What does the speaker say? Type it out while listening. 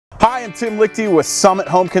Hi, I'm Tim Lichty with Summit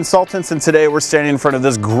Home Consultants, and today we're standing in front of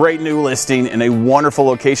this great new listing in a wonderful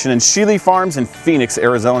location in Sheely Farms in Phoenix,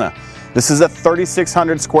 Arizona. This is a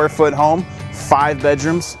 3,600 square foot home, 5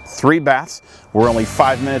 bedrooms, 3 baths. We're only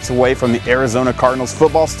 5 minutes away from the Arizona Cardinals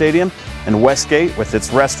football stadium and Westgate with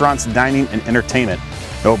its restaurants, dining, and entertainment.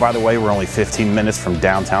 Oh, by the way, we're only 15 minutes from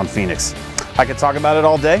downtown Phoenix. I could talk about it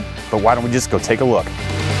all day, but why don't we just go take a look?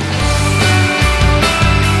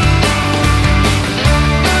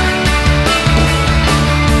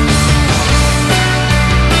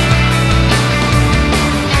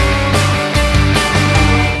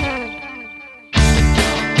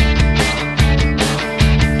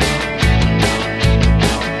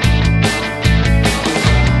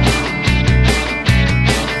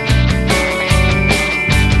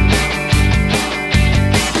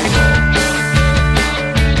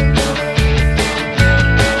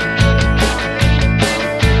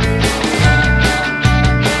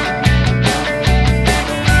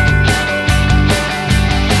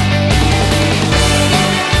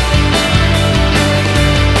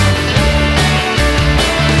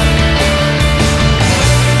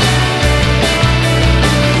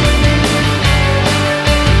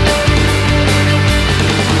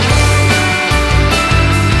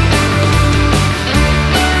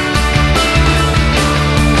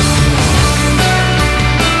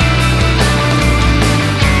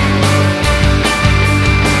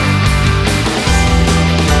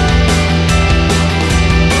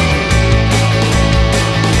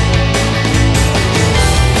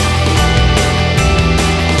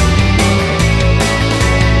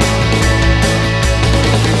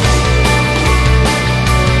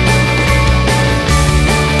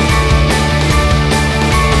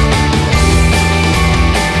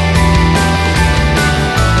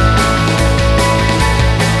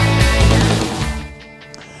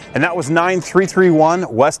 And that was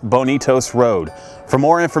 9331 West Bonitos Road. For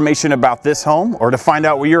more information about this home or to find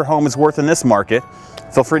out what your home is worth in this market,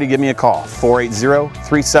 feel free to give me a call,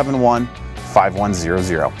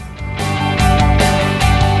 480-371-5100.